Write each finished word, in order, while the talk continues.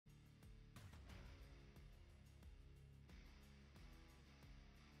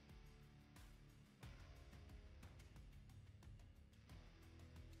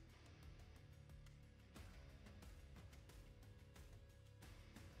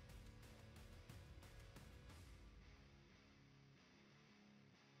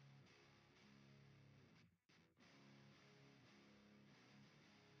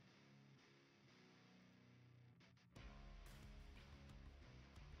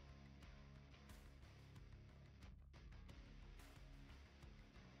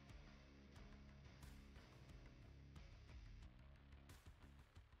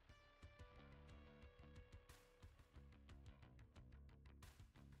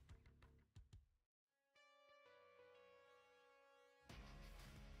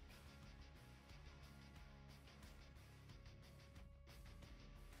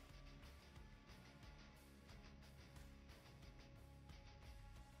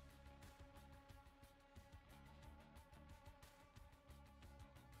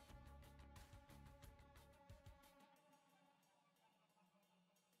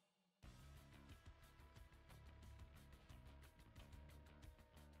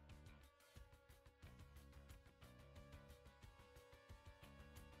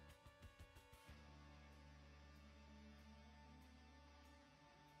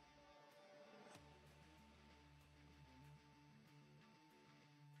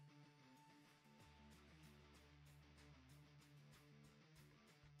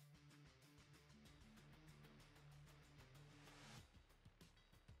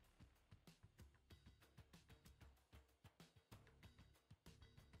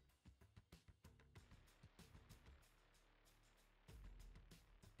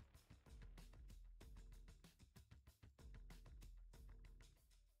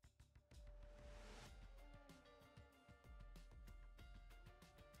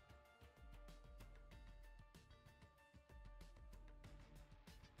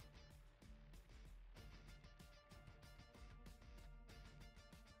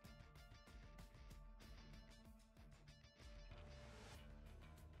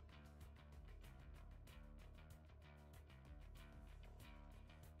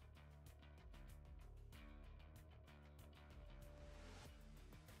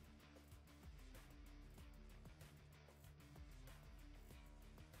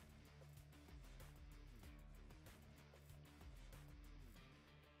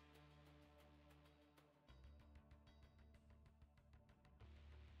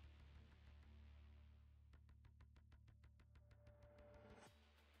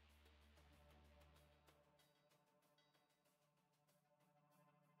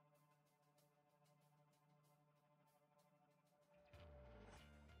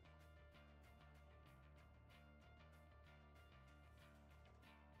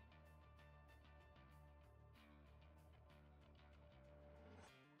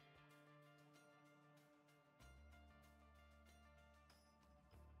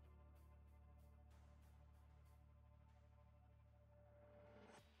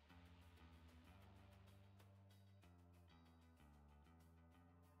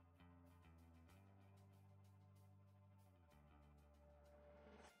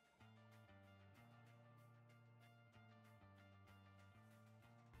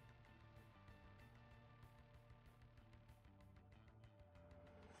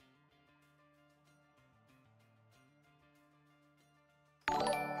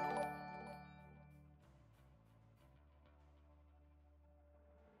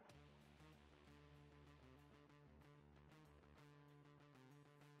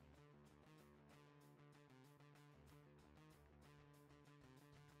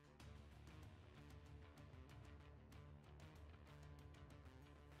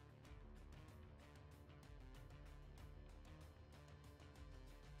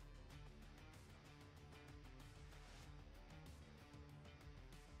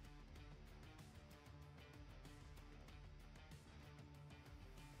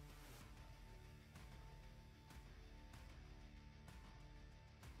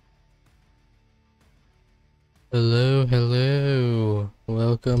Hello, hello.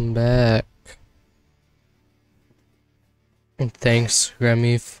 Welcome back. And thanks,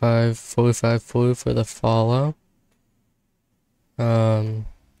 Remy54544 for the follow.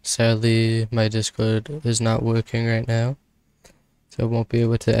 Sadly, my Discord is not working right now, so I won't be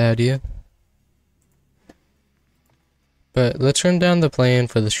able to add you. But let's run down the plan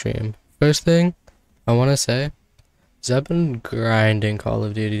for the stream. First thing I want to say is I've been grinding Call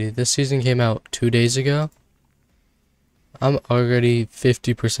of Duty. This season came out 2 days ago. I'm already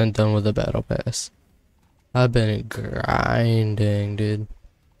 50% done with the Battle Pass. I've been grinding, dude.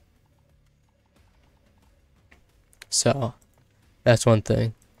 So, that's one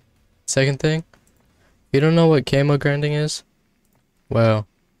thing. Second thing, you don't know what camo grinding is? Well,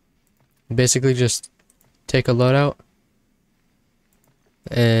 basically just take a loadout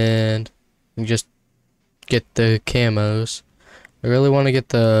and you just get the camos. I really want to get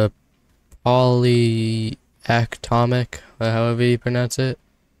the polyactomic, however you pronounce it.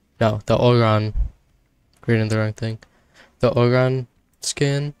 No, the Oron. Reading the wrong thing. The Oron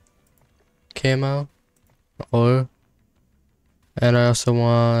skin camo. And I also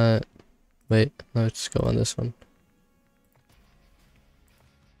want... Wait, let's go on this one.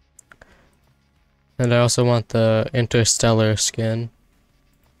 And I also want the Interstellar skin.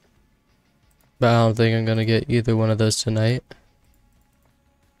 But I don't think I'm gonna get either one of those tonight.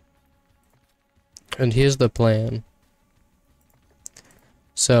 And here's the plan.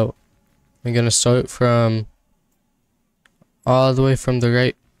 So, I'm gonna start from all the way from the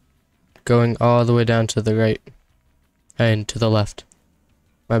right, going all the way down to the right, and to the left.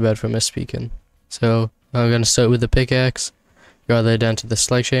 My bad for misspeaking. So, I'm gonna start with the pickaxe, go all the way down to the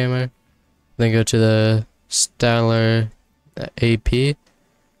sledgehammer, then go to the Stellar AP,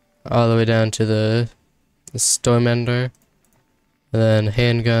 all the way down to the Stormender, and then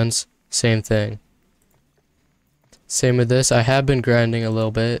handguns, same thing. Same with this. I have been grinding a little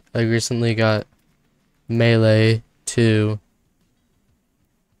bit. I recently got melee 2.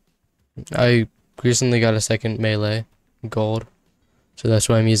 I recently got a second melee gold. So that's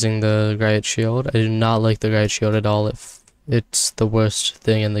why I'm using the riot shield. I do not like the riot shield at all. It's the worst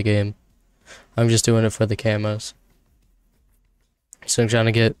thing in the game. I'm just doing it for the camos. So I'm trying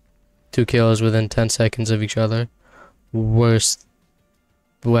to get 2 kills within 10 seconds of each other. Worst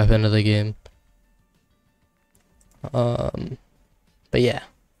weapon of the game. But yeah.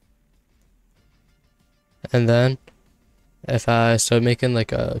 And then, if I start making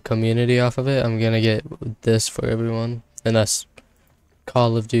like a community off of it, I'm gonna get this for everyone. And that's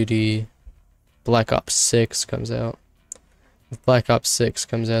Call of Duty Black Ops 6 comes out. If Black Ops 6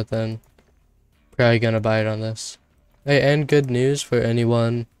 comes out, then probably gonna buy it on this. Hey, and good news for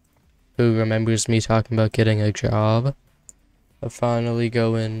anyone who remembers me talking about getting a job. I'll finally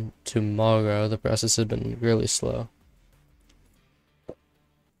go in tomorrow. The process has been really slow.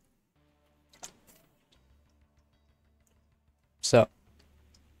 So,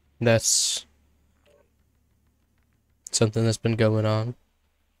 that's something that's been going on.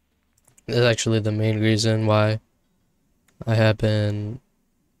 That's actually the main reason why I have been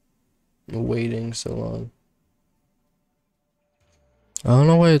waiting so long. I don't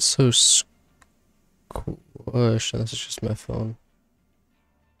know why it's so squished. This is just my phone.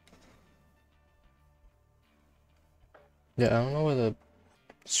 Yeah, I don't know why the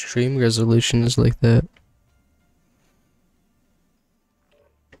stream resolution is like that.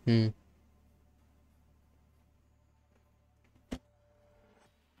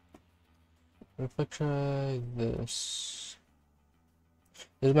 What if I try this?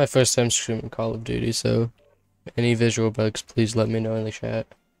 This is my first time streaming Call of Duty, so any visual bugs, please let me know in the chat.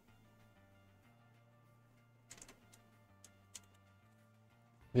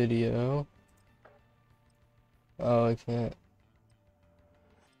 Video. Oh, I can't.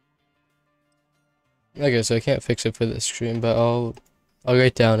 Okay, so I can't fix it for this stream, but I'll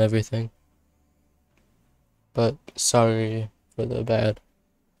write down everything. But sorry for the bad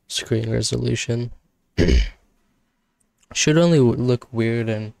screen resolution. Should only look weird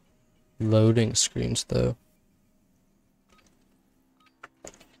in loading screens though,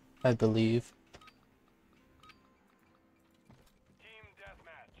 I believe.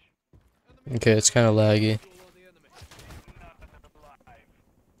 Okay, it's kind of laggy.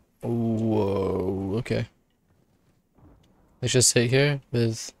 Whoa, okay. Let's just sit here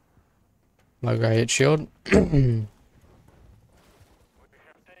with my riot shield.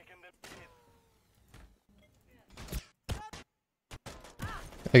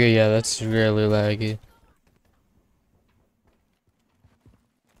 Okay, yeah, that's really laggy.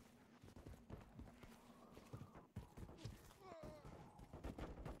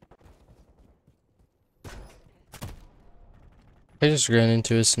 I just ran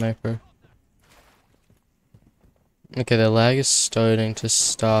into a sniper. Okay, the lag is starting to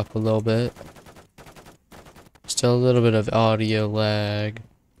stop a little bit. Still a little bit of audio lag,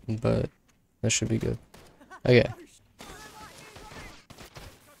 but that should be good. Okay.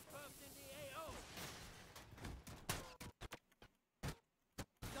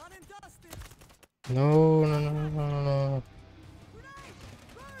 No, no, no, no, no, no.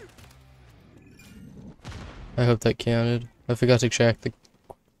 I hope that counted. I forgot to track the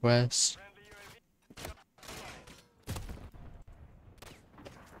quest.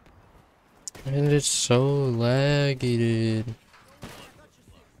 And it's so laggy, dude.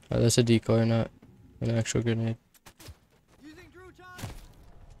 Oh, that's a decoy, not an actual grenade.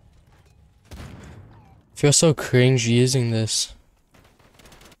 I feel so cringe using this.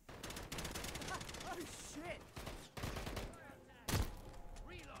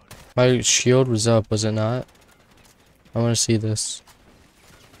 My shield was up, was it not? I want to see this.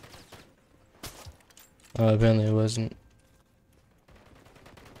 Oh, apparently it wasn't.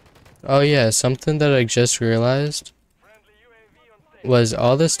 Oh yeah, something that I just realized was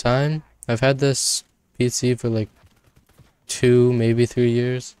all this time, I've had this PC for like 2, maybe 3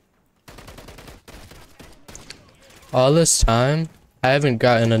 years. All this time, I haven't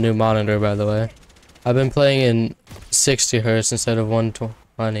gotten a new monitor, by the way. I've been playing in 60 hertz instead of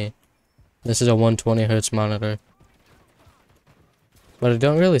 120. This is a 120 hertz monitor. But I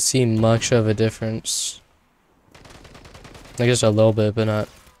don't really see much of a difference. I guess a little bit, but not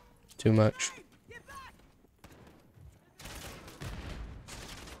too much.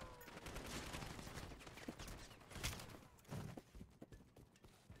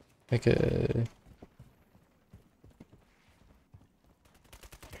 Okay.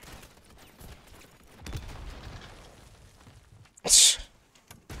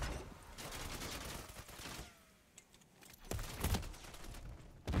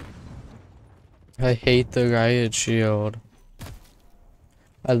 I hate the riot shield.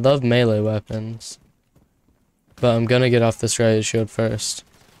 I love melee weapons. But I'm gonna get off this riot shield first.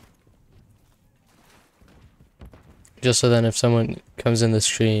 Just so then if someone comes in the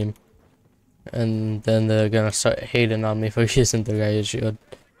stream, and then they're gonna start hating on me for using the riot shield.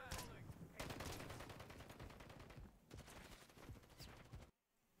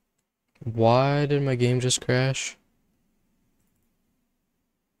 Why did my game just crash?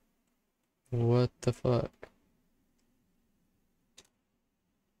 What the fuck?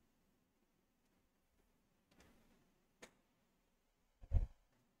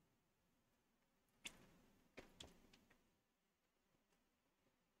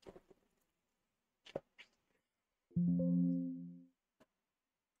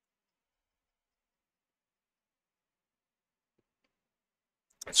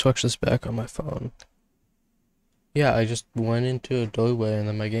 Let's watch this back on my phone. Yeah, I just went into a doorway and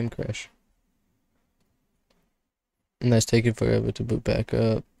then my game crashed. And that's taking forever to boot back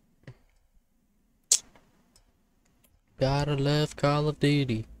up. Gotta love Call of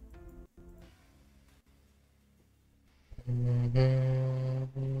Duty.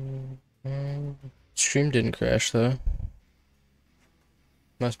 Stream didn't crash though.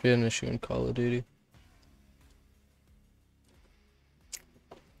 Must be an issue in Call of Duty.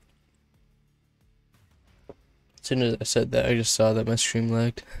 As soon as I said that, I just saw that my stream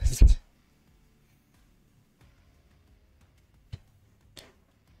lagged.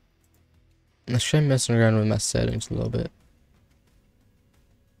 Let's try messing around with my settings a little bit.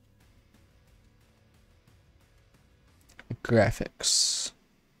 Graphics.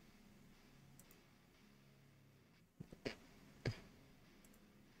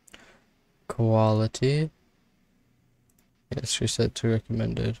 Quality. Yes, reset to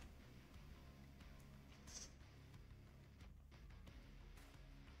recommended.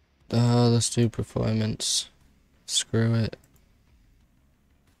 Let's do performance. Screw it.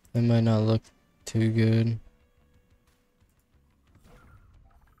 It might not look too good.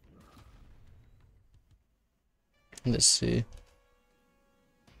 Let's see.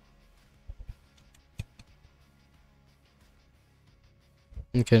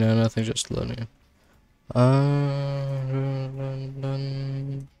 Okay, no, nothing, just loading.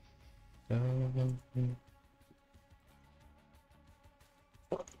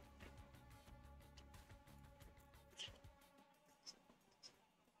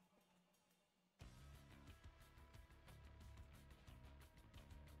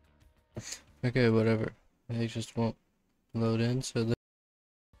 Okay, whatever. They just won't load in, so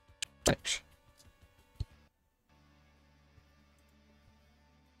thanks.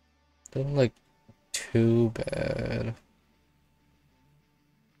 Doesn't look too bad.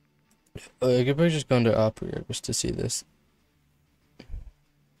 I could probably just go into operators to see this.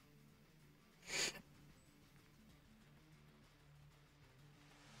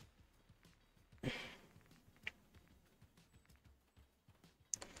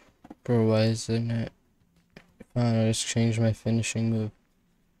 Bro, why isn't it? Fine, I'll just change my finishing move.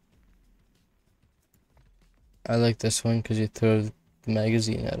 I like this one because you throw the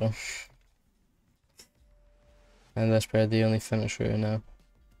magazine at him. And that's probably the only finisher I know.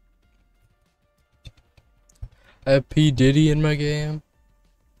 I have P. Diddy in my game.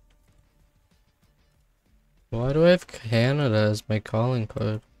 Why do I have Canada as my calling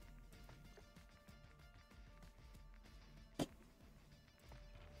card?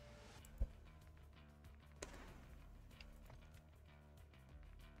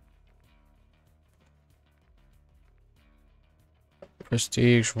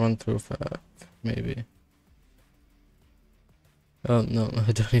 Prestige 1 through 5, maybe. Oh no,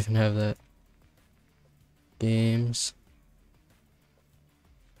 I don't even have that. Games.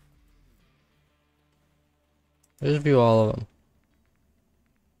 Just view all of them.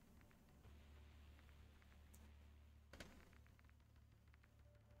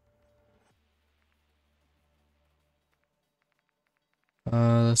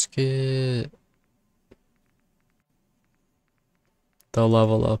 Let's get the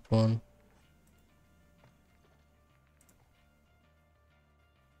level up one.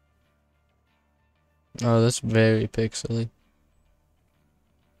 Oh, that's very pixely.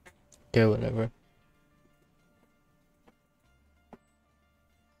 Okay, whatever.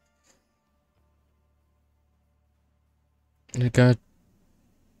 It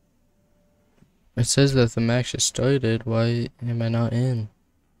says that the match has started. Why am I not in?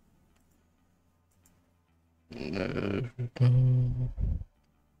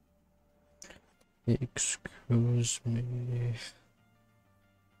 Excuse me.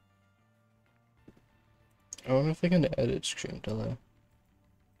 I wonder if I can edit stream delay.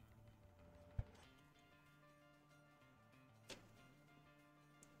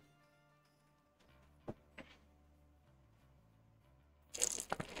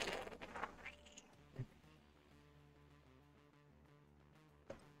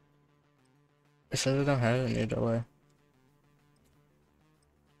 It says I don't have any delay.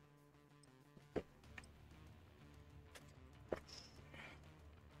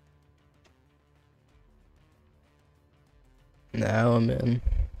 Now I'm in.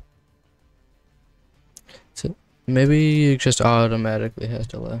 So maybe it just automatically has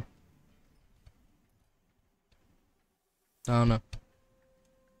delay. I don't know.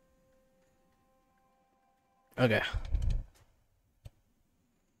 Okay.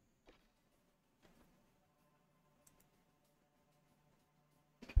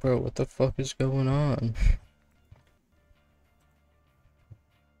 Bro, what the fuck is going on?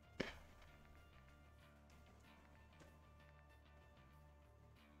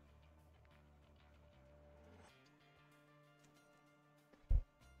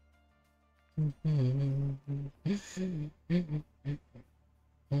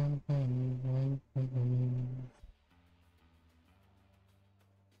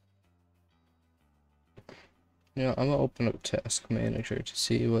 Yeah, I'm gonna open up Task Manager to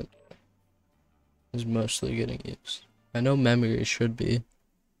see what is mostly getting used. I know memory should be,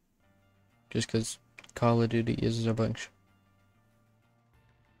 just because Call of Duty uses a bunch.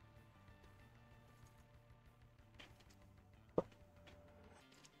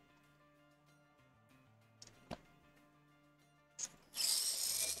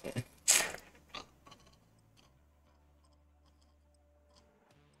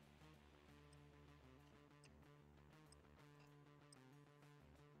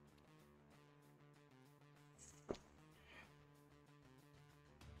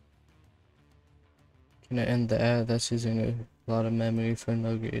 Gonna end the ad. That's using a lot of memory for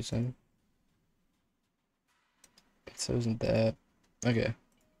no reason. So isn't that okay?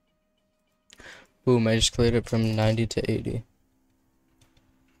 Boom! I just cleared it from 90 to 80.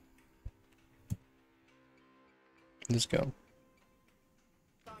 Let's go.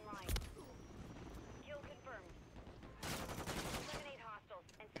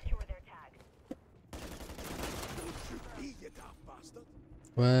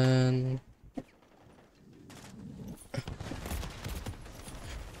 When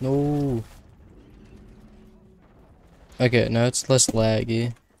no. Okay, now it's less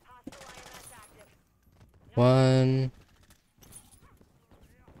laggy. One.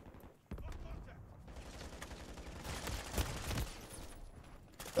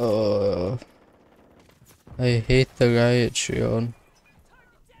 Oh, I hate the riot shield.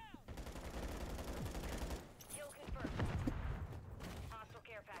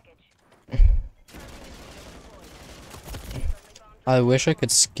 I wish I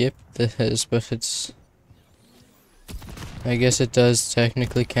could skip this, but it's... I guess it does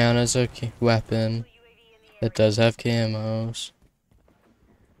technically count as a weapon. It does have camos.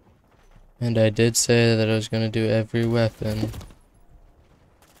 And I did say that I was gonna do every weapon.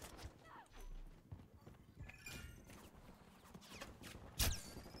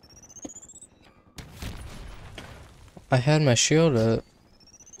 I had my shield up.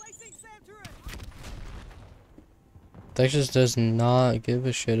 That just does not give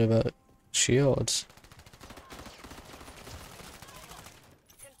a shit about shields.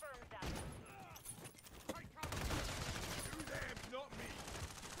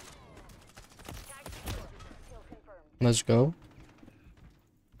 Let's go.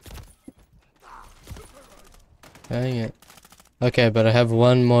 Dang it. Okay, but I have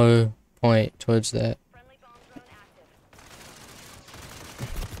one more point towards that.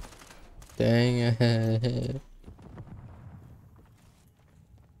 Dang it.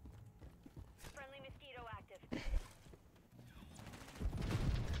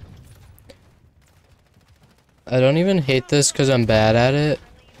 I don't even hate this because I'm bad at it.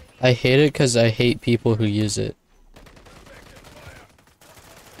 I hate it because I hate people who use it.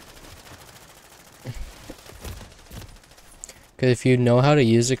 Because if you know how to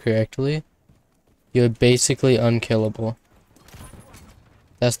use it correctly, you're basically unkillable.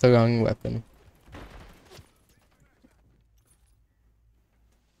 That's the wrong weapon.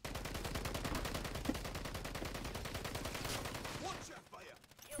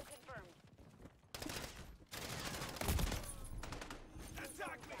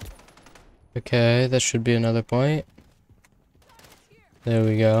 Okay, that should be another point. There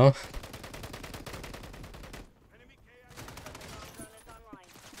we go.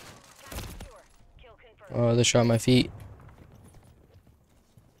 Oh, they shot my feet.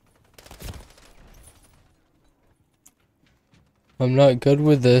 I'm not good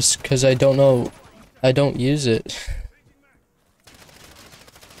with this because I don't know. I don't use it.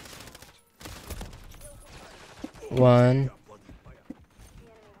 One.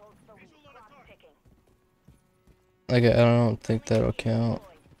 Okay, I don't think that'll count.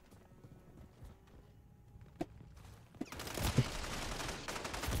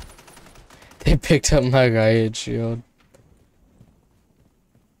 They picked up my riot shield.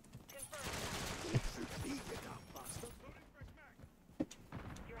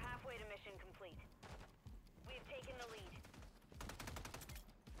 You're halfway to mission complete. We've taken the lead.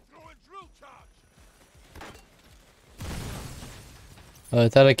 Throw a drill charge. Oh, I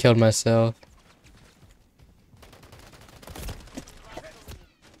thought I killed myself.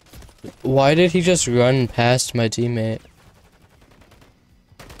 Why did he just run past my teammate?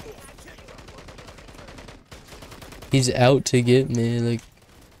 He's out to get me, like...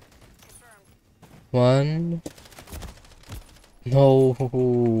 One... No...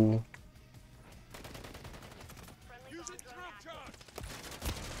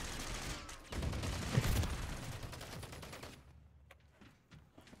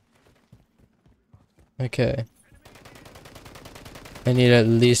 Okay. I need at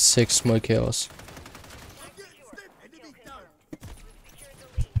least 6 more kills.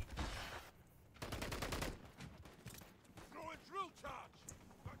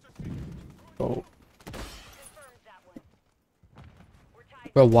 Oh.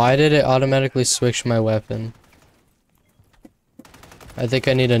 Bro, why did it automatically switch my weapon? I think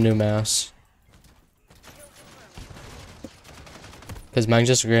I need a new mouse. Because mine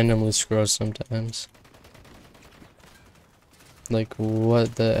just randomly scrolls sometimes. Like,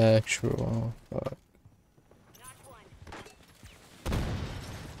 what the actual fuck?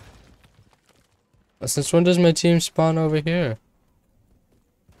 Since when does my team spawn over here?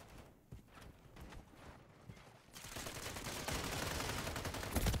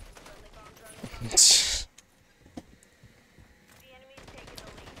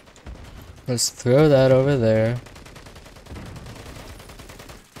 Let's throw that over there.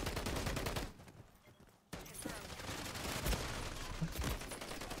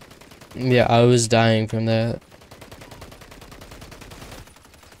 Yeah, I was dying from that.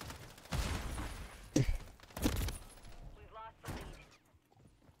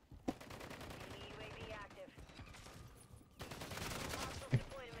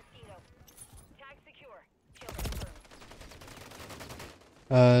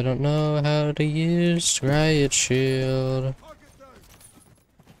 I don't know how to use riot shield.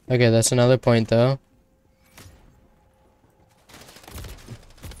 Okay, that's another point though.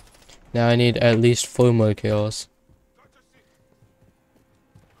 Now I need at least 4 more kills.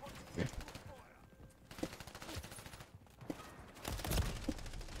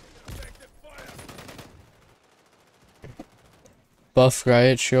 Buff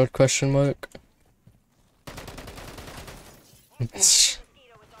riot shield question mark.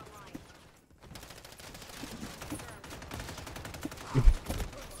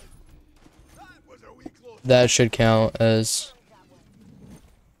 that should count as,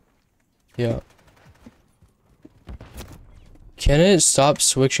 yeah. Can it stop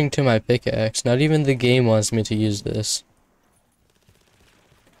switching to my pickaxe? Not even the game wants me to use this.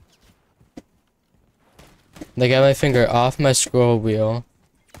 I got my finger off my scroll wheel.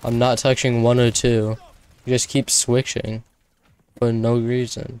 I'm not touching 1 or 2. You just keep switching for no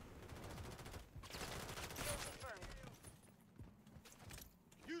reason.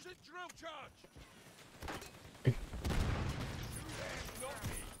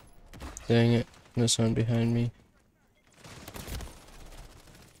 Dang it, there's someone behind me.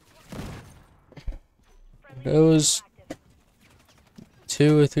 There was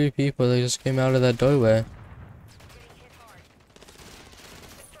 2 or 3 people that just came out of that doorway.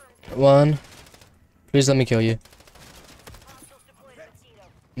 1. Please let me kill you.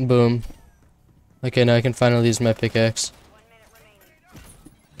 Boom. Okay, now I can finally use my pickaxe.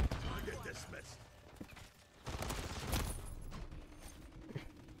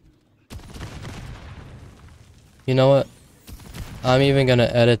 You know what? I'm even gonna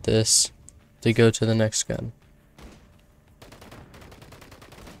edit this to go to the next gun.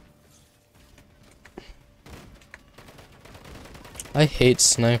 I hate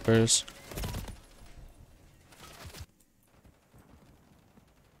snipers.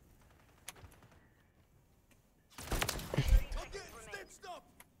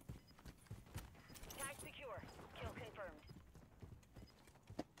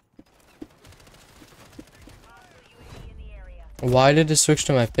 Why did it switch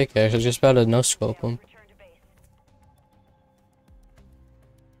to my pickaxe? I was just about to no-scope him.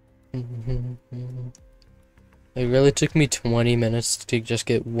 It really took me 20 minutes to just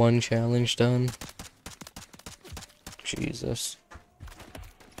get 1 challenge done. Jesus.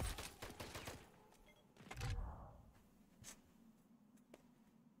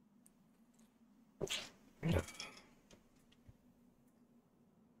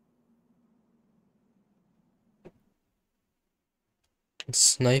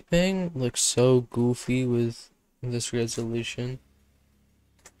 Sniping looks so goofy with this resolution.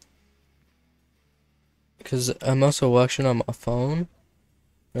 Because I'm also watching on my phone.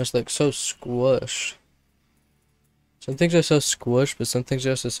 And it's like so squished. Some things are so squished, but some things are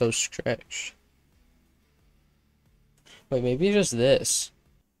also so stretched. Wait, maybe just this.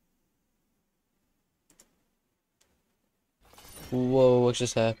 Whoa, what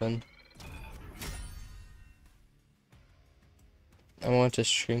just happened? I want to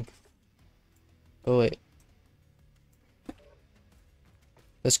shrink. Oh wait.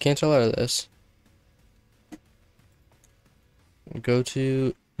 Let's cancel out of this. Go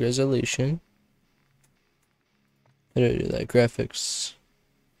to resolution. How do I do that? Graphics.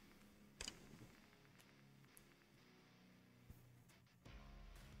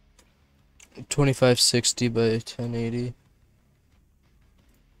 $2560 by 1080.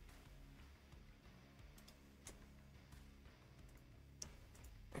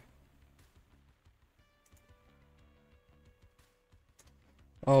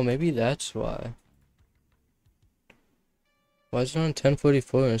 Oh, maybe that's why. Why is it on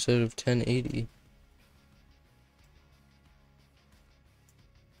 1044 instead of 1080?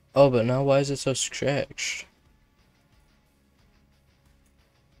 Oh, but now why is it so stretched?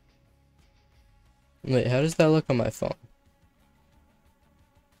 Wait, how does that look on my phone?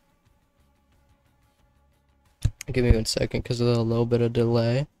 Give me 1 second because of a little bit of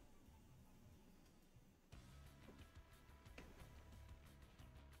delay.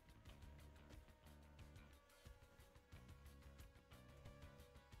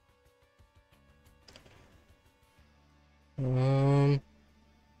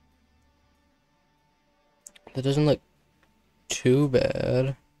 That doesn't look too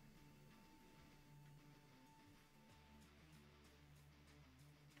bad.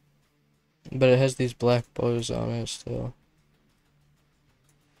 But it has these black bows on it still.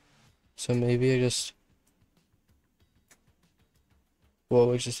 So maybe I just... Whoa,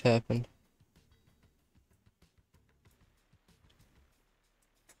 what just happened?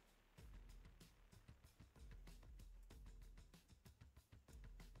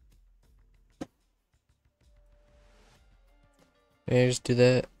 Maybe I just do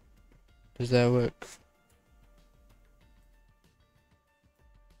that. Does that work?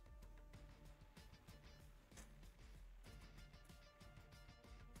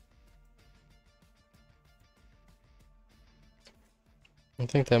 I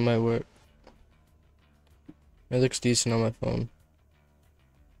think that might work. It looks decent on my phone.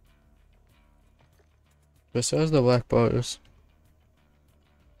 But so does the black bars.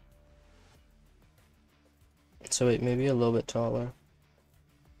 So wait, maybe a little bit taller.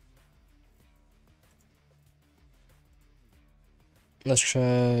 Let's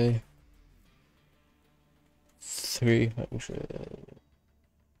try 300.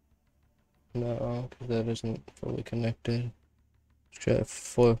 No, because that isn't fully connected. Let's try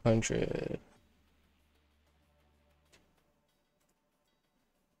 400.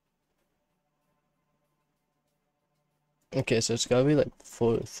 Okay, so it's gotta be like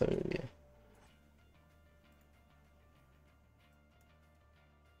 430.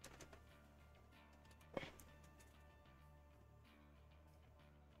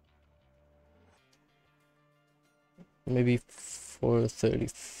 Maybe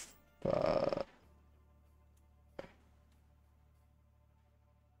 435.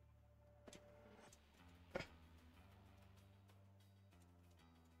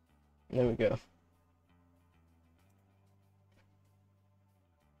 There we go.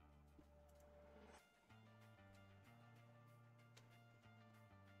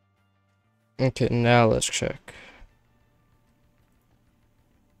 Okay, now let's check.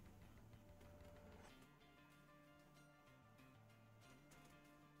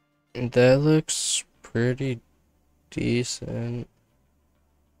 That looks pretty decent.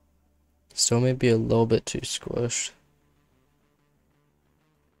 Still maybe a little bit too squished.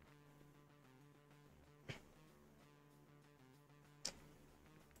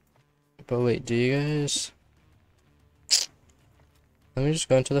 But wait, do you guys... Let me just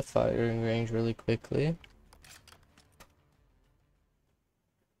go into the firing range really quickly.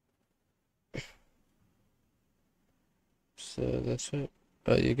 So that's it.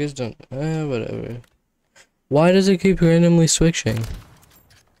 Oh, you guys don't... whatever. Why does it keep randomly switching?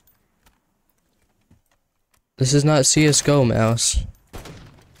 This is not CSGO, mouse.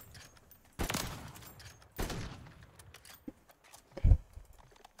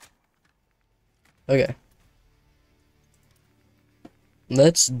 Okay.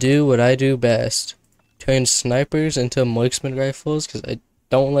 Let's do what I do best. Turn snipers into marksman rifles, because I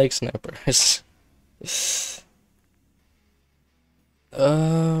don't like snipers.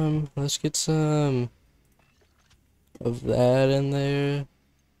 Let's get some of that in there.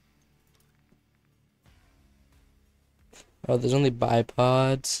 Oh, there's only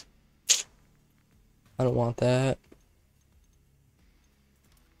bipods. I don't want that.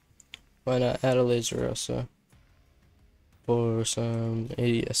 Why not add a laser also? For some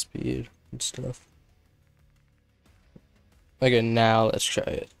ADS speed and stuff. Okay, now let's try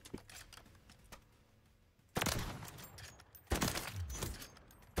it.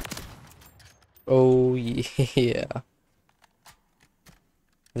 Oh yeah.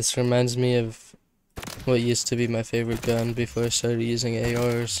 This reminds me of what used to be my favorite gun before I started using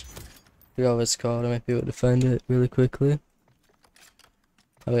ARs. I forgot what it's called. I might be able to find it really quickly.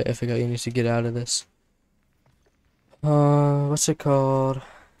 Oh wait, I forgot you need to get out of this. What's it called?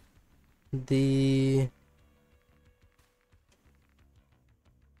 This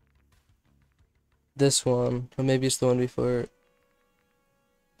one, or maybe it's the one before it.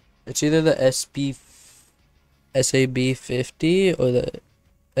 It's either the SAB 50 or the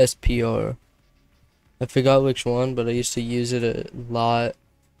SPR. I forgot which one, but I used to use it a lot,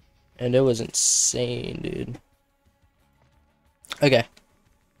 and it was insane, dude. Okay.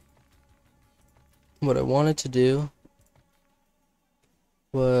 What I wanted to do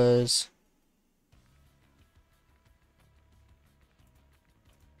was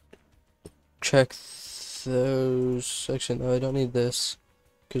check those section. No, I don't need this,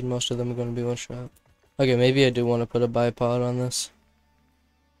 because most of them are going to be one shot. Okay, maybe I do want to put a bipod on this.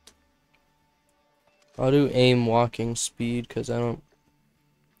 I'll do aim walking speed, because I'm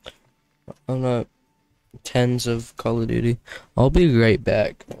not tens of Call of Duty. I'll be right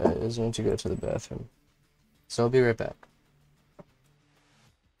back. I just need to go to the bathroom. So I'll be right back.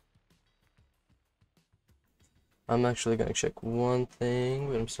 I'm actually gonna check one thing,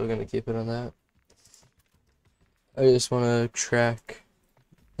 but I'm still gonna keep it on that. I just wanna track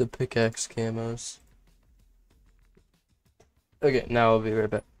the pickaxe camos. Okay, now I'll be right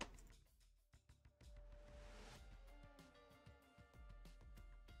back.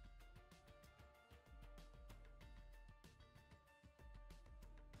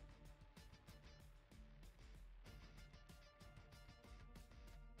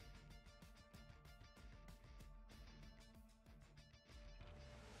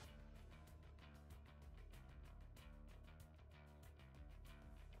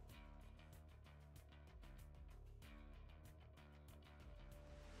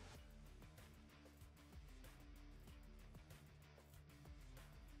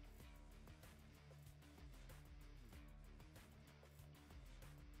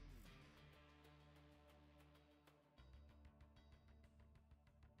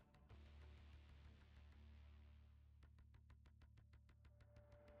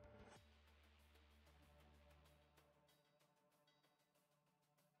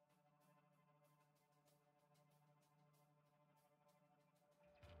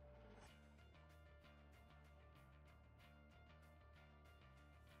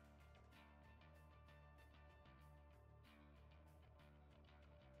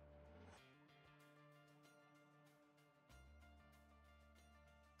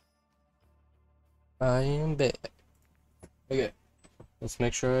 I am back. Okay, let's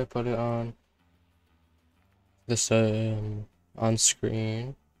make sure I put it on this on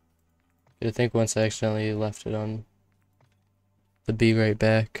screen. I think once I accidentally left it on the be right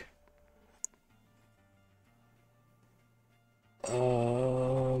back.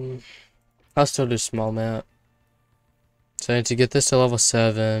 I'll still do small map. So I need to get this to level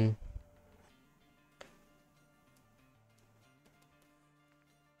 7.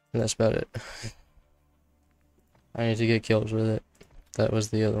 And that's about it. I need to get kills with it. That was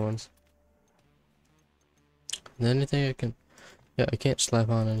the other ones. And anything I can... Yeah, I can't slap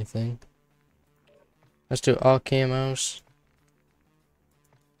on anything. Let's do all camos.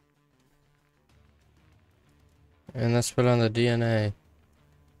 And let's put on the DNA.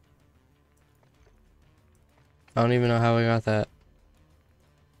 I don't even know how I got that.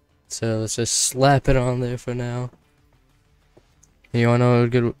 So let's just slap it on there for now. And you wanna know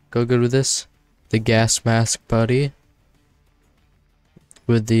what would go good with this? The gas mask buddy.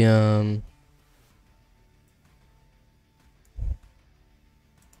 With the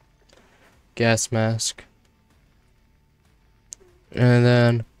gas mask. And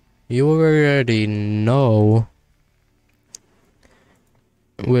then you already know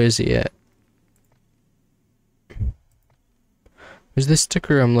where is he at? Where's the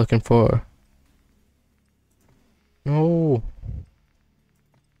sticker I'm looking for? No.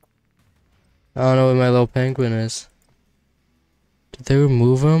 I don't know where my little penguin is. Did they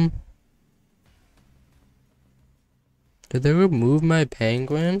remove him? Did they remove my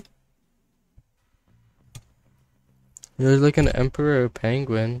penguin? There's like an emperor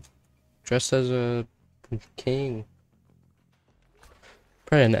penguin dressed as a king.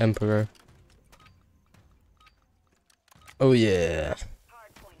 Probably an emperor. Oh yeah.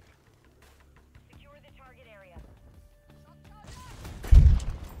 Hardpoint. Secure the target area.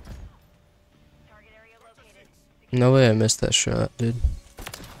 Target area located. No way I missed that shot, dude.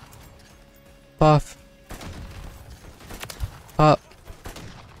 Pop. Pop.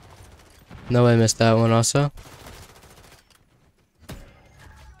 No way I missed that one also.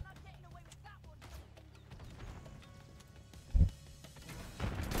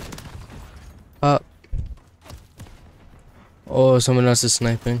 Pop. Oh, someone else is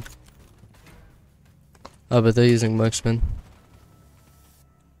sniping. Oh, but they're using marksman.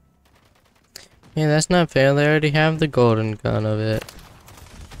 Yeah, that's not fair. They already have the golden gun of it.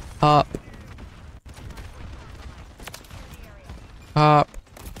 Pop. Pop.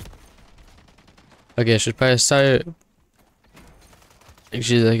 Okay, I should probably start.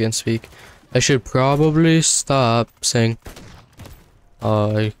 Excuse me, I can speak. I should probably stop saying.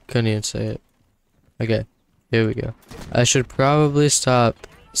 Oh, I couldn't even say it. Okay, here we go. I should probably stop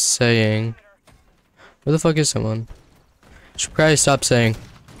saying. Where the fuck is someone? I should probably stop saying.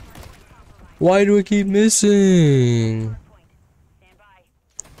 Why do I keep missing? Stand by.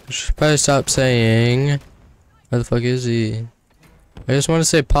 I should probably stop saying. Where the fuck is he? I just want to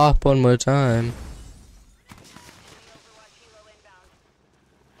say pop one more time. Overwatch helo inbound.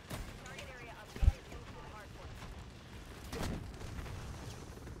 Target area updated. Move to the hardpoint.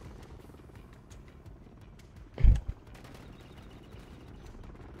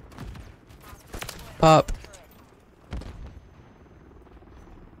 Pop.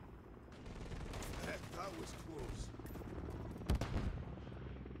 That was close.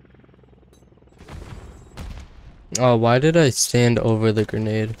 Oh, why did I stand over the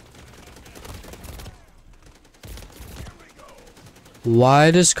grenade? Why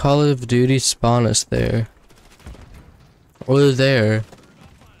does Call of Duty spawn us there? Or there?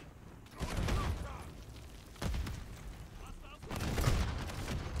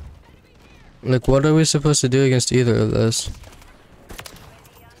 Like, what are we supposed to do against either of those?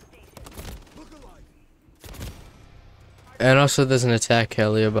 And also, there's an attack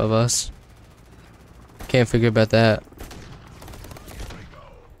heli above us. Can't figure about that.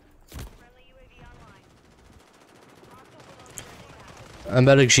 Friendly UAV online. I'm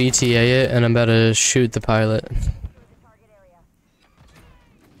about to GTA it, and I'm about to shoot the pilot. Secure the target area.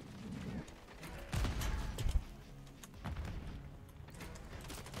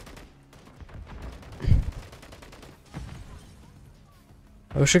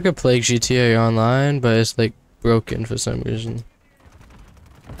 I wish I could play GTA Online, but it's like broken for some reason.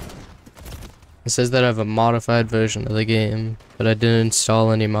 It says that I have a modified version of the game, but I didn't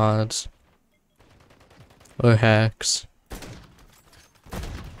install any mods. Or hacks.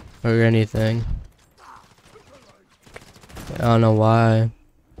 Or anything. I don't know why.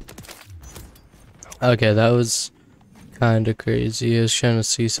 Okay, that was kinda crazy. I was trying to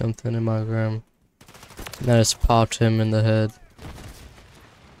see something in my room. And I just popped him in the head.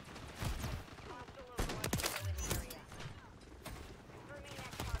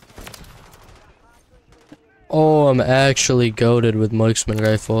 Oh, I'm actually goated with marksman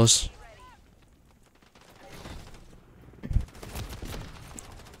rifles.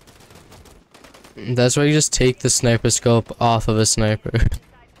 That's why you just take the sniper scope off of a sniper.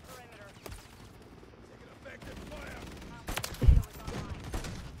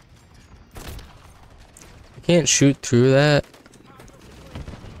 I can't shoot through that.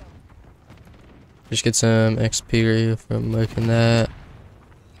 Just get some XP from working that.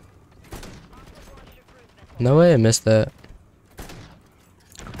 No way I missed that.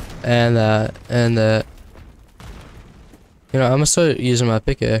 And that, and that. You know, I'm gonna start using my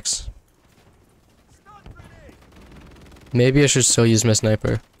pickaxe. Maybe I should still use my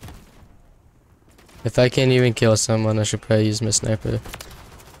sniper. If I can't even kill someone, I should probably use my sniper.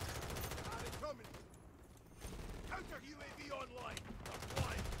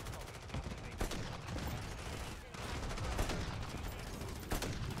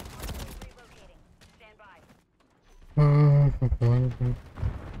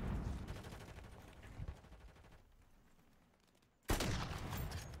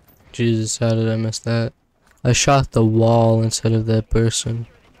 Jesus, how did I miss that? I shot the wall instead of that person.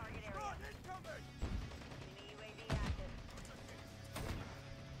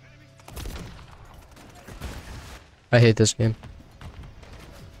 I hate this game.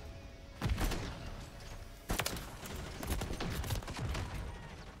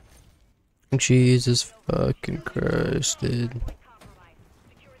 Jesus fucking Christ, dude.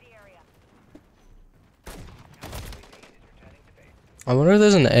 I wonder if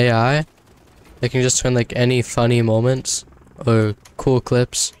there's an AI that can just turn like any funny moments or cool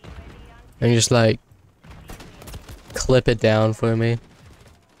clips and just like clip it down for me.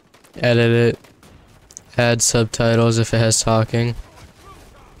 Edit it. Add subtitles if it has talking.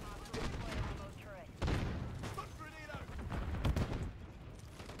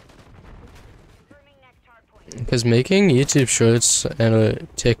 Because making YouTube shorts and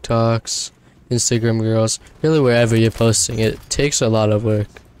TikToks, Instagram Reels, really wherever you're posting it, takes a lot of work.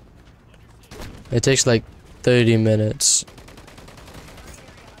 It takes like 30 minutes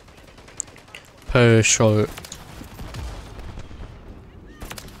per short.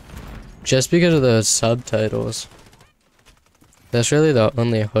 Just because of the subtitles. That's really the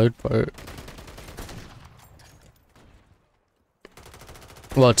only hard part.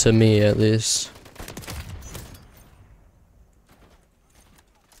 Well, to me at least.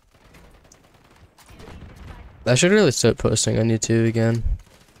 I should really start posting on YouTube again.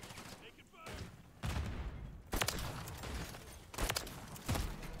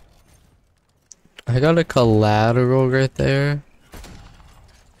 I got a collateral right there.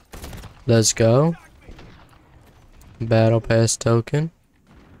 Let's go. Battle pass token.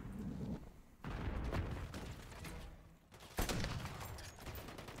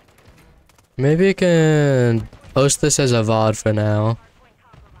 Maybe I can post this as a VOD for now.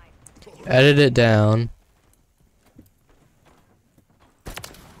 Edit it down.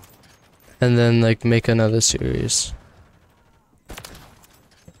 And then like make another series.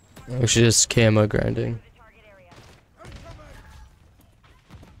 Which is just camo grinding.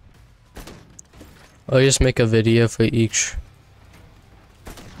 I'll just make a video for each.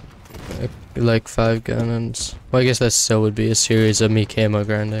 Like 5 guns. Well, I guess that still would be a series of me camo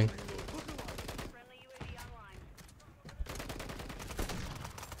grinding.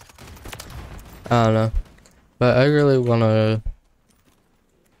 I don't know. But I really wanna...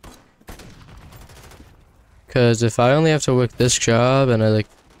 Cause if I only have to work this job and I like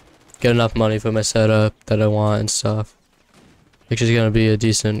get enough money for my setup that I want and stuff, which is gonna be a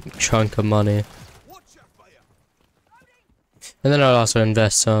decent chunk of money. And then I'll also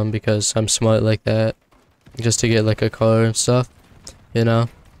invest some because I'm smart like that, just to get like a car and stuff, you know.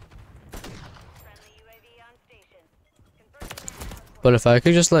 But if I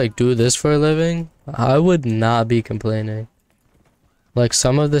could just like do this for a living, I would not be complaining. Like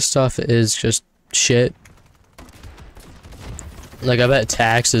some of this stuff is just shit. Like I bet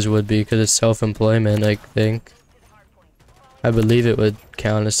taxes would be because it's self-employment, I think. I believe it would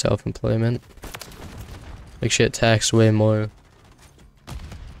count as self-employment. Like shit taxed way more.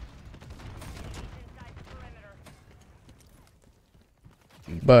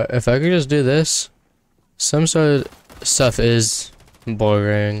 But if I could just do this, some sort of stuff is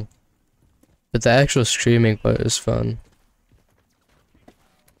boring. But the actual streaming part is fun.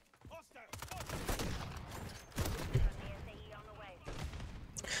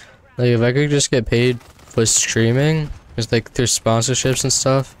 Like if I could just get paid for streaming, just like through sponsorships and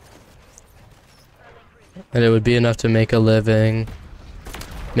stuff, and it would be enough to make a living,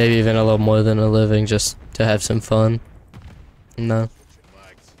 maybe even a little more than a living, just to have some fun. No.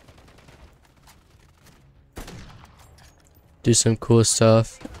 do some cool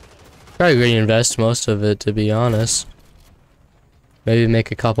stuff. Probably reinvest most of it, to be honest. Maybe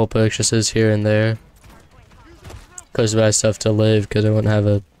make a couple purchases here and there. Cause I stuff to live, cause I wouldn't have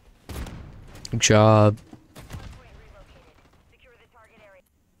a job.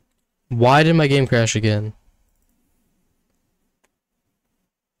 Why did my game crash again?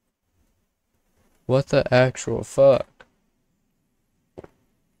 What the actual fuck?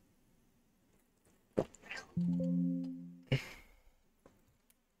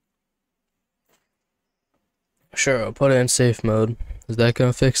 Sure, I'll put it in safe mode. Is that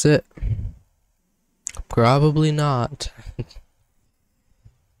gonna fix it? Probably not.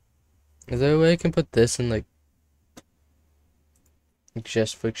 Is there a way I can put this in like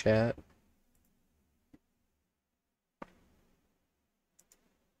just for chat?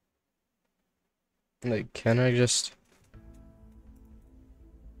 Like, can I just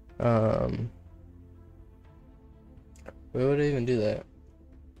where would I even do that?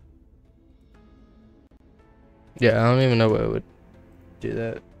 Yeah, I don't even know where I would do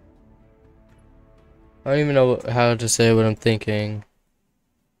that. I don't even know how to say what I'm thinking.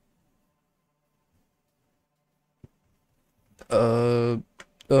 Oh,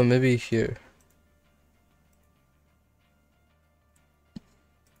 maybe here.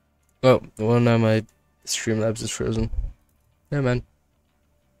 Oh, well now my Streamlabs is frozen. Yeah, man.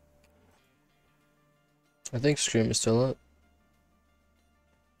 I think stream is still up.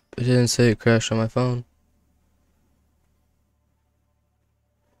 It didn't say it crashed on my phone.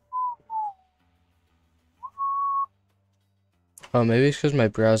 Oh, maybe it's because my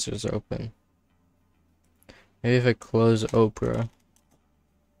browser's open. Maybe if I close Opera.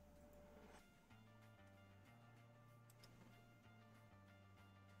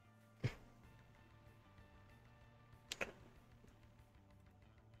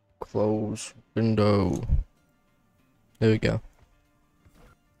 Close window. There we go.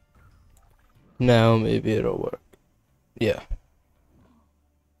 Now maybe it'll work. Yeah.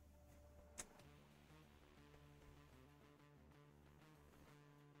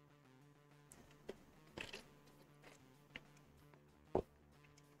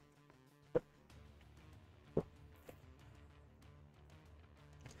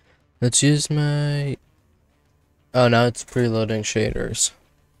 Let's use my... Oh, now it's preloading shaders.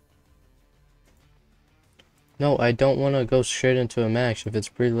 No, I don't want to go straight into a max if it's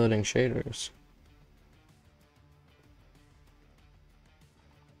preloading shaders.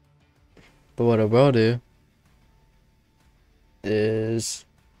 But what I will do is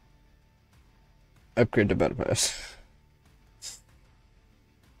upgrade the battle pass.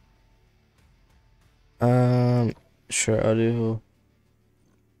 Sure, I'll do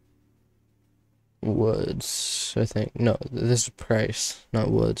woods, I think. No, this is price, not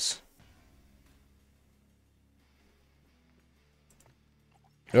woods.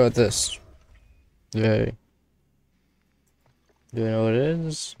 How about this? Okay. Do I know what it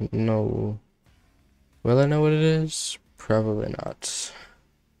is? No. Will I know what it is? Probably not.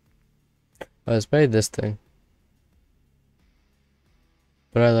 Oh, it's probably this thing.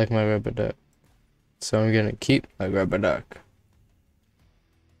 But I like my rubber duck. So I'm gonna keep my rubber duck.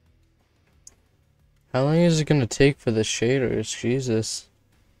 How long is it gonna take for the shaders? Jesus.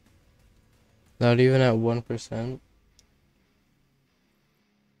 Not even at 1%.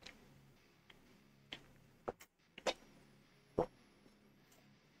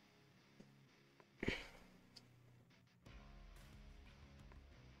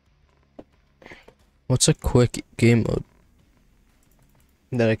 What's a quick game mode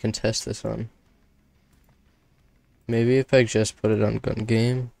that I can test this on? Maybe if I just put it on gun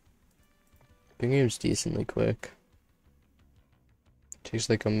game. Gun game's decently quick. Takes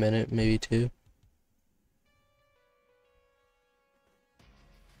like a minute, maybe two.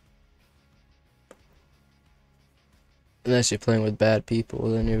 Unless you're playing with bad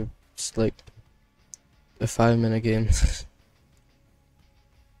people, then you're just like a 5-minute game.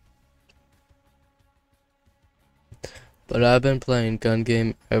 But I've been playing gun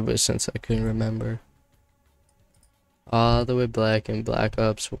game ever since I can remember. All the way back in Black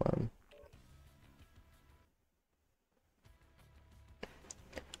Ops 1.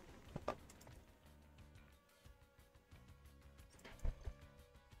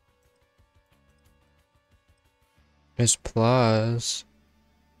 Miss Plus.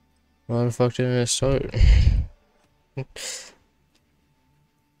 Why the fuck didn't it start?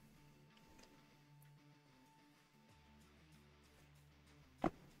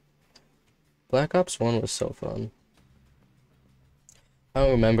 Black Ops 1 was so fun. I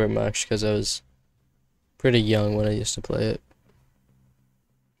don't remember much because I was pretty young when I used to play it.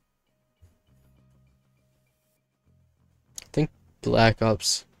 I Black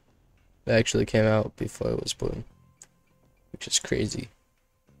Ops actually came out before I was born, which is crazy.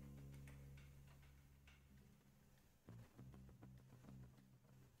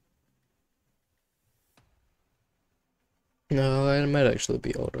 No, I might actually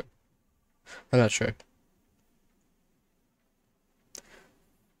be older. I'm not sure.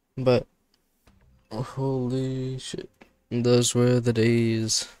 But holy shit. Those were the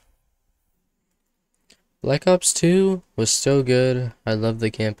days. Black Ops 2 was still good. I love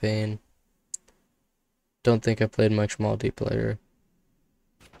the campaign. Don't think I played much multiplayer.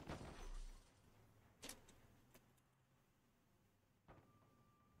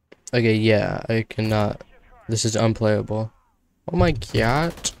 Okay, yeah, I cannot. This is unplayable. Oh my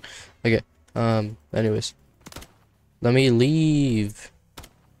god. Okay, anyways. Let me leave.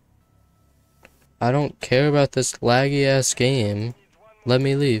 I don't care about this laggy ass game. Let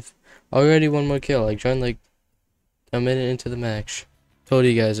me leave. Already one more kill. I joined like a minute into the match. Told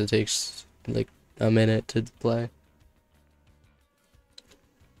you guys it takes like a minute to play.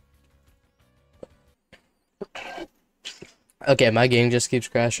 Okay, my game just keeps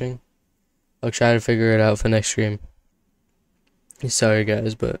crashing. I'll try to figure it out for next stream. Sorry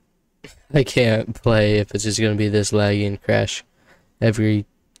guys, but I can't play if it's just gonna be this laggy and crash every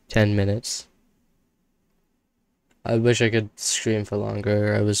 10 minutes. I wish I could stream for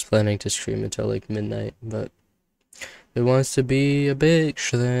longer. I was planning to stream until like midnight, but it wants to be a bitch,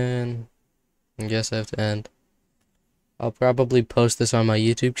 then I guess I have to end. I'll probably post this on my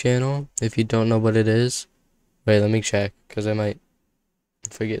YouTube channel if you don't know what it is. Wait, let me check, because I might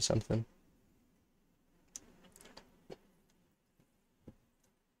forget something.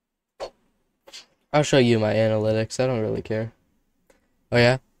 I'll show you my analytics. I don't really care. Oh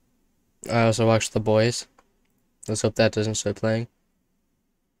yeah? I also watched The Boys. Let's hope that doesn't start playing.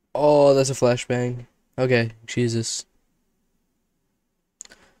 Oh, that's a flashbang. Okay, Jesus.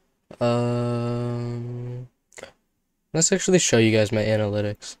 Let's actually show you guys my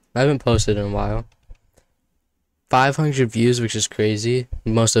analytics. I haven't posted in a while. 500 views, which is crazy.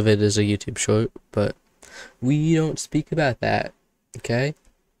 Most of it is a YouTube short, but we don't speak about that, okay?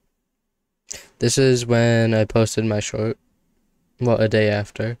 This is when I posted my short. Well, a day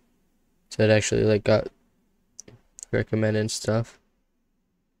after. So it actually like got recommended and stuff.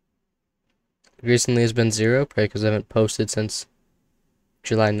 Recently has been 0, probably because I haven't posted since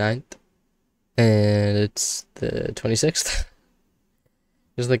July 9th. And it's the 26th.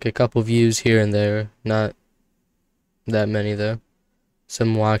 There's like a couple views here and there. Not that many though.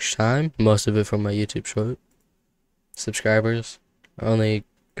 Some watch time. Most of it from my YouTube short. Subscribers. I only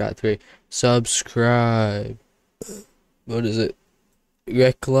got 3. Subscribe. What is it?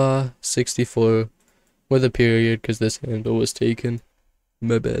 Reclaw64 with a period because this handle was taken.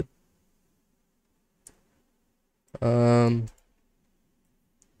 My bad.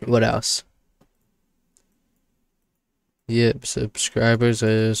 What else? Yep, subscribers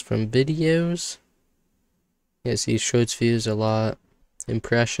is from videos. Yeah, see shorts views a lot.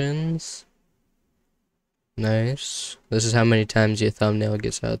 Impressions. Nice. This is how many times your thumbnail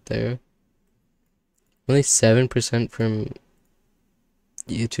gets out there. Only 7% from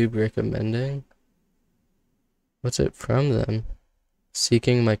YouTube recommending. What's it from then?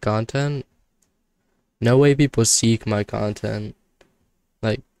 Seeking my content? No way people seek my content.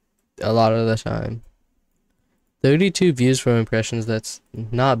 Like, a lot of the time. 32 views from impressions, that's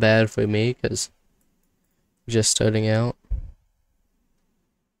not bad for me, because just starting out.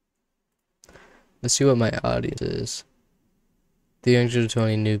 Let's see what my audience is.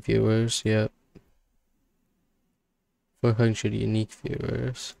 320 new viewers, yep. 400 unique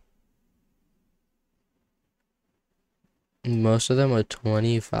viewers. Most of them are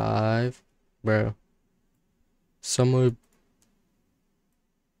 25. Bro. Some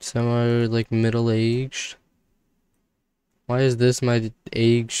are like middle-aged. Why is this my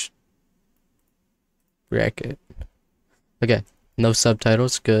age bracket? Okay, no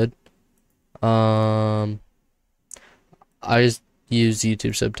subtitles, good. I just use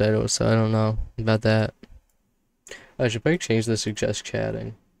YouTube subtitles, so I don't know about that. I should probably change the suggest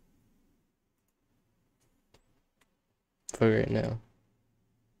chatting for right now.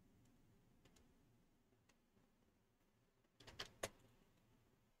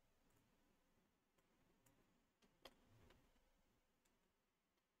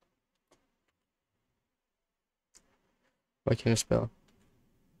 Why can't I spell?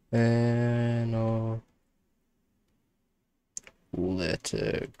 Analytics.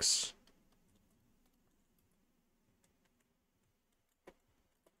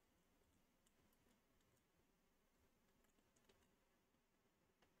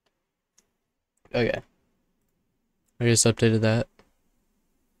 Okay. I just updated that.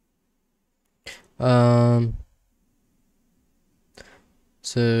 Um,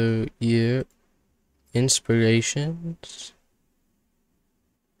 so yeah, inspirations.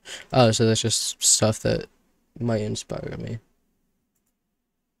 Oh, so that's just stuff that might inspire me.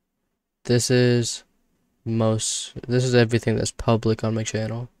 This is everything that's public on my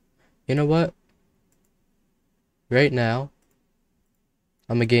channel. You know what? Right now,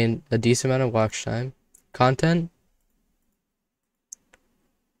 I'm gonna gain a decent amount of watch time. Content.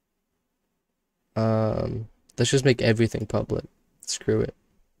 Let's just make everything public. Screw it.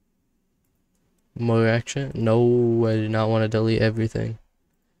 More action? No, I do not want to delete everything.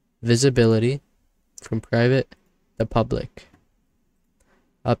 Visibility from private to public.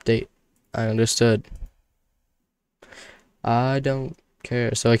 Update. I understood. I don't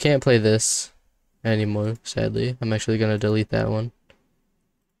care. So I can't play this anymore, sadly. I'm actually gonna delete that one.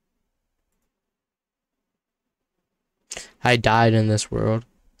 I died in this world.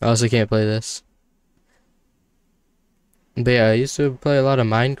 I also can't play this. But yeah, I used to play a lot of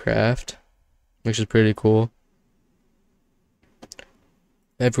Minecraft, which is pretty cool.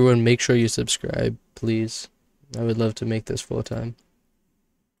 Everyone, make sure you subscribe, please. I would love to make this full time.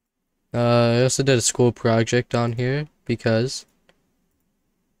 I also did a school project on here because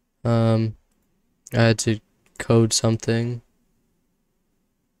I had to code something,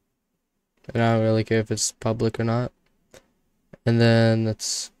 and I don't really care if it's public or not. And then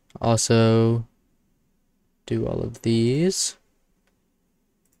let's also do all of these.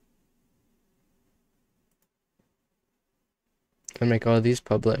 And make all of these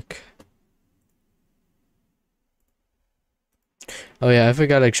public. Oh yeah, I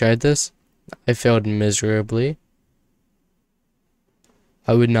forgot I tried this. I failed miserably.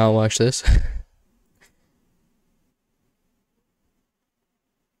 I would not watch this.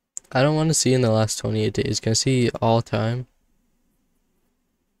 I don't want to see in the last 28 days. Can I see all time?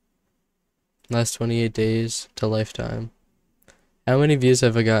 Last 28 days to lifetime. How many views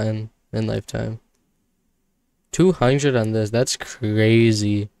have I gotten in lifetime? 200 on this. That's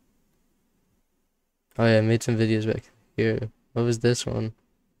crazy. Oh yeah, I made some videos back here. What was this one?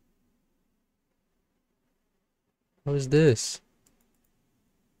 What was this?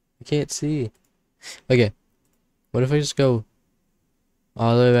 I can't see. Okay. What if I just go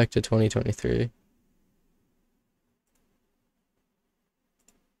all the way back to 2023?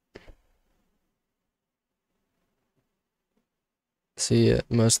 See,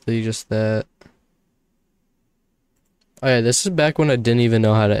 mostly just that. Oh yeah, this is back when I didn't even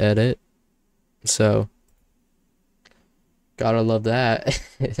know how to edit. So, gotta love that.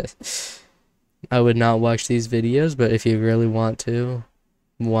 I would not watch these videos, but if you really want to,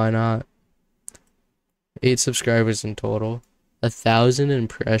 why not? 8 subscribers in total. 1,000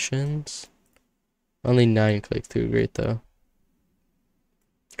 impressions. Only 9 click-through rate though.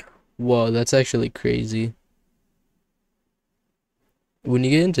 Whoa, that's actually crazy. When you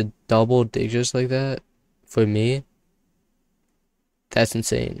get into double digits like that, for me, that's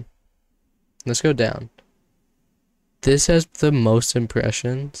insane. Let's go down. This has the most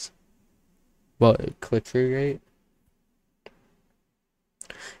impressions. Well, click-through rate.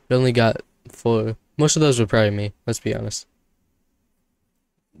 It only got 4. Most of those were probably me, let's be honest.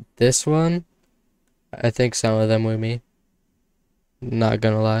 This one, I think some of them were me. Not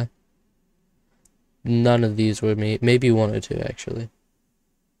gonna lie. None of these were me. Maybe 1 or 2, actually.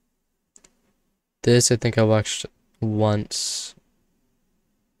 This, I think I watched once.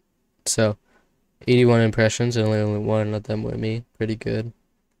 So, 81 impressions, and only 1 of them were me. Pretty good.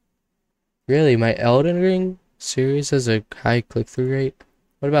 Really, my Elden Ring series has a high click-through rate?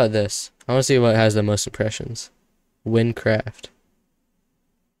 What about this? I want to see what has the most impressions. Windcraft.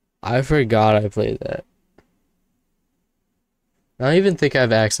 I forgot I played that. I don't even think I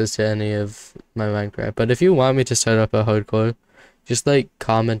have access to any of my Minecraft, but if you want me to start up a hardcore, just like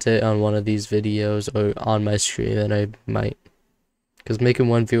comment it on one of these videos or on my stream and I might. Because making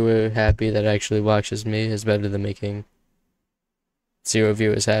 1 viewer happy that actually watches me is better than making 0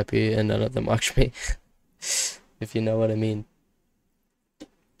 viewers happy and none of them watch me. If you know what I mean.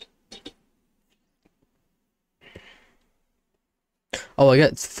 Oh, I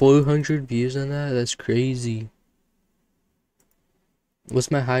got 400 views on that? That's crazy. What's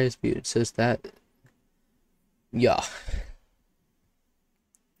my highest view? It says that. Yeah.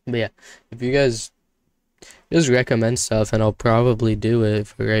 But yeah, if you guys just recommend stuff and I'll probably do it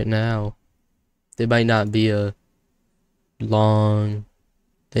for right now. It might not be a long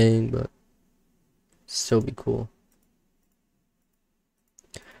thing, but still be cool.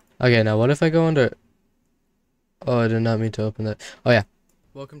 Okay, now what if I go under... Oh, I did not mean to open that. Oh yeah.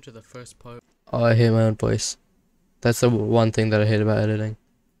 Welcome to the first part. Oh, I hate my own voice. That's the one thing that I hate about editing.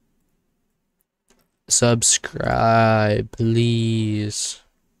 subscribe, please.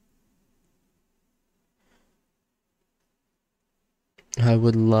 I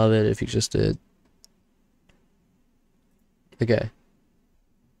would love it if you just did. Okay.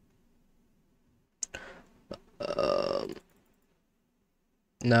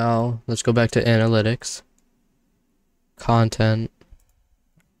 Now let's go back to analytics. Content.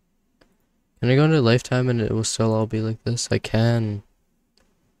 Can I go into lifetime and it will still all be like this? I can.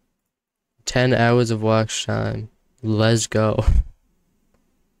 10 hours of watch time. Let's go.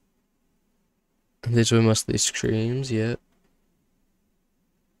 These were mostly streams, yep.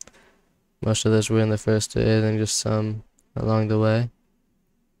 Most of those were in the first day, then just some along the way.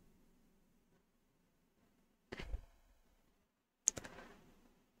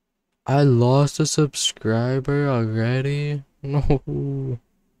 I lost a subscriber already? No.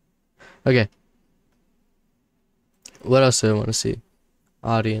 Okay. What else do I want to see?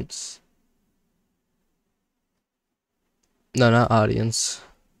 Audience. No, not audience.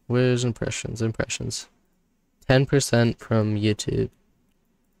 Where's impressions? Impressions. 10% from YouTube.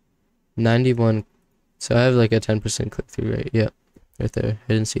 91. So I have like a 10% click-through rate. Yep. Right there.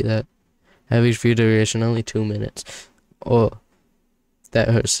 I didn't see that. Average view duration, only 2 minutes. Oh. That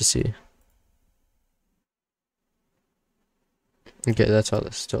hurts to see. Okay, that's all.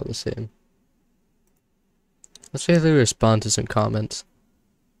 It's still the same. Let's see if they respond to some comments.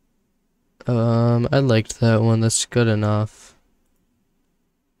 I liked that one. That's good enough.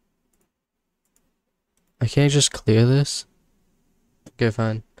 I can't just clear this? Okay,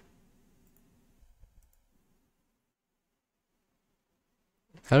 fine.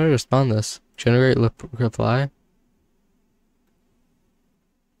 How do I respond this? Generate reply?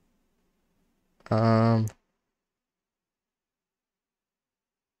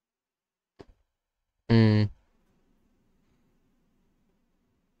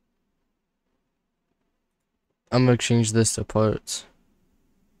 I'm gonna change this to parts.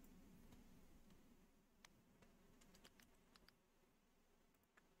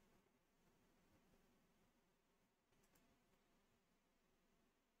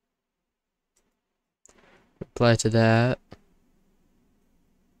 Reply to that.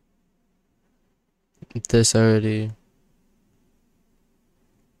 This already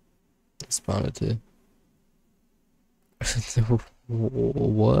responded to.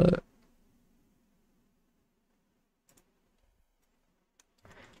 What?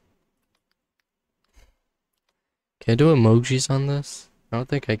 Can I do emojis on this? I don't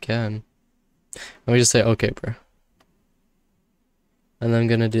think I can. Let me just say, okay, bro. And then I'm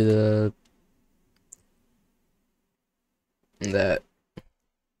gonna do that.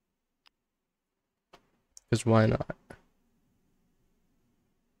 Because why not?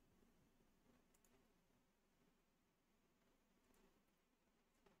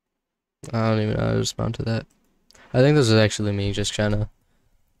 I don't even know how to respond to that. I think this is actually me just trying to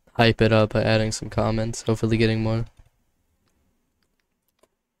hype it up by adding some comments, hopefully getting more.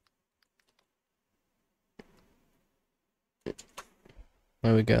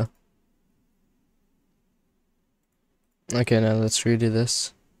 There we go. Okay, now let's redo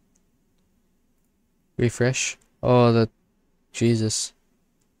this. Refresh. Oh, the Jesus.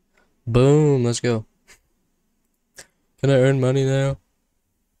 Boom, let's go. Can I earn money now?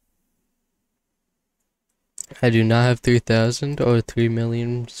 I do not have 3,000 or 3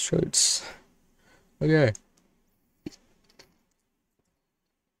 million shirts. Okay.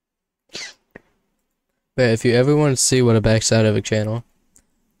 But if you ever want to see what a backside of a channel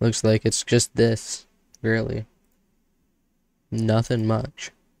looks like, it's just this. Really. Nothing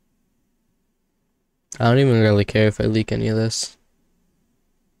much. I don't even really care if I leak any of this.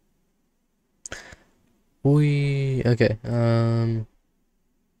 Okay,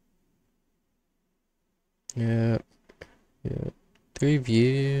 yeah, 3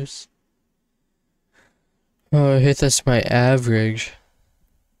 views. Oh, I hate that's my average.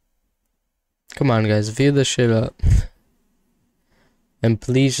 Come on, guys, view this shit up. And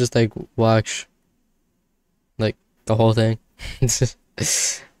please just, like, watch, like, the whole thing.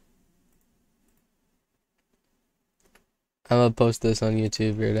 I'm gonna post this on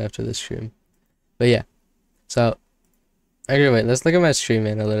YouTube right after this stream. But yeah, so, anyway, let's look at my stream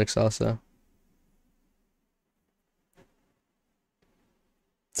analytics also.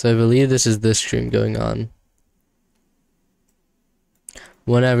 So I believe this is this stream going on.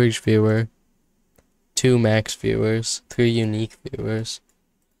 1 average viewer, 2 max viewers, 3 unique viewers,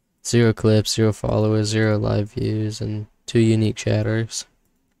 0 clips, 0 followers, 0 live views, and 2 unique chatters.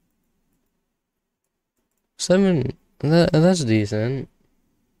 7, that's decent.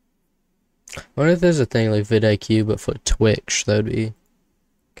 I wonder if there's a thing like vidIQ but for Twitch. That would be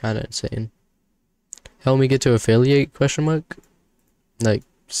kind of insane. help me get to affiliate, question mark? Like,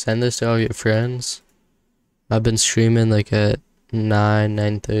 send this to all your friends. I've been streaming like at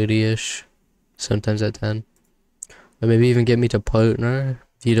 9:30ish, sometimes at 10. Or maybe even get me to partner.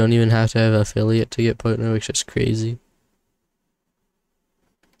 You don't even have to have affiliate to get partner, which is crazy.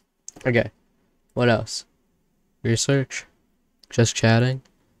 Okay, what else? Research? Just chatting?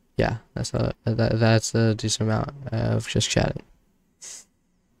 Yeah, that's a decent amount of just chatting.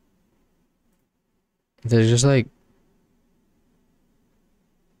 There's just like,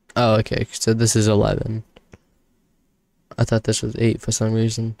 oh, okay, so this is 11. I thought this was 8 for some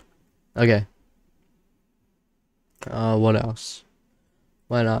reason. Okay. What else?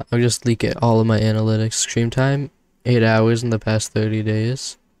 Why not? I'll just leak it, all of my analytics. Stream time, 8 hours in the past 30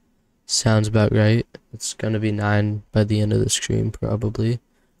 days. Sounds about right. It's gonna be 9 by the end of the stream, probably.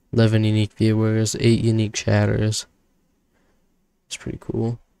 11 unique viewers, 8 unique chatters. It's pretty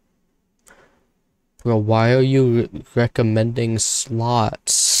cool. Bro, why are you recommending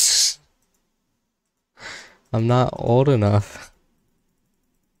slots? I'm not old enough.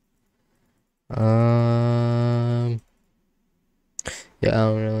 Yeah, I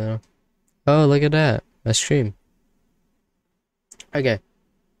don't really know. Oh, look at that. My stream. Okay.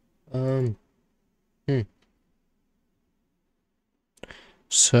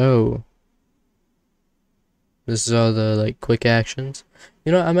 So, this is all the, like, quick actions.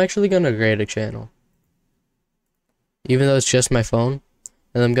 You know, I'm actually gonna grade a channel. Even though it's just my phone.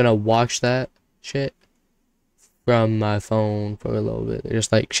 And I'm gonna watch that shit from my phone for a little bit.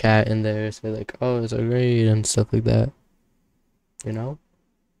 Just, like, chat in there. Say, like, oh, it's a grade and stuff like that. You know?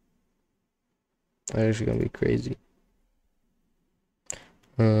 That's actually gonna be crazy.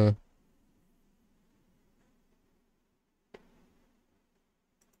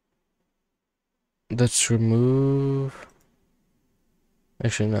 Let's remove.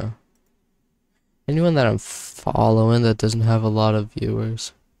 Actually, no. Anyone that I'm following that doesn't have a lot of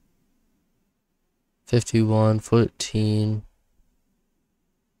viewers. 51, 14,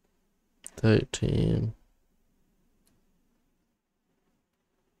 13.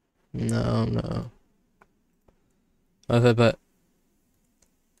 No. Okay, but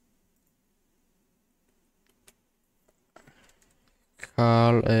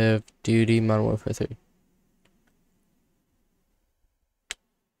Call of Duty Modern Warfare 3.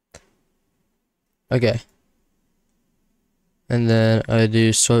 Okay. And then I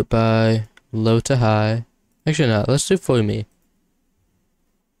do sort by low to high. Actually, no, let's do for me.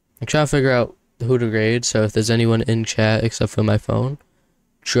 I'm trying to figure out who to grade, so if there's anyone in chat except for my phone,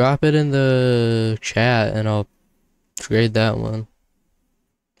 drop it in the chat and I'll grade that one.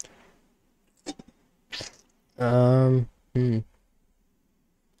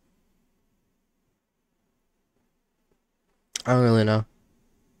 I don't really know.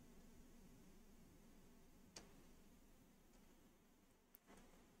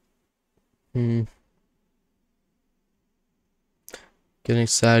 Getting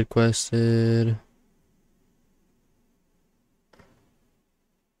side quested.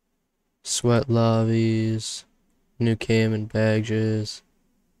 Sweat lobbies. New cam and badges.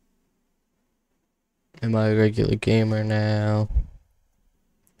 Am I a regular gamer now?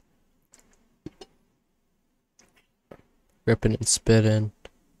 Ripping and spitting.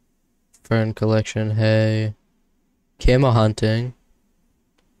 Fern collection, hey. Camo hunting.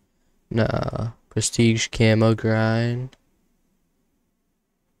 Nah. Prestige camo grind.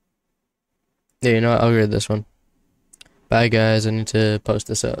 Yeah, you know what? I'll grade this one. Bye, guys. I need to post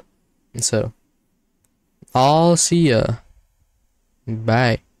this up. So, I'll see ya.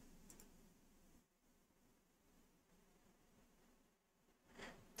 Bye.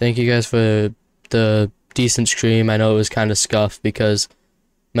 Thank you guys for the decent stream. I know it was kind of scuffed because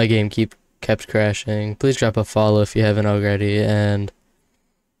my game kept crashing. Please drop a follow if you haven't already, and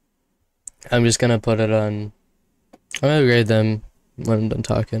I'm just gonna put it on. I'm gonna grade them when I'm done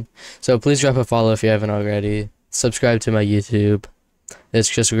talking. So please drop a follow if you haven't already. Subscribe to my YouTube. It's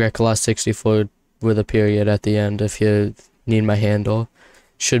just Reclaw64 with a period at the end if you need my handle.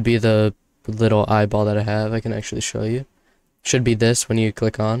 Should be the little eyeball that I have. I can actually show you. Should be this when you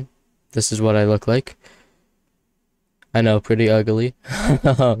click on. This is what I look like. I know, pretty ugly.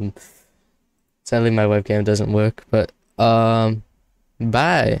 Sadly my webcam doesn't work, but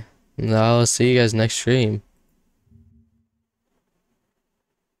bye. I'll see you guys next stream.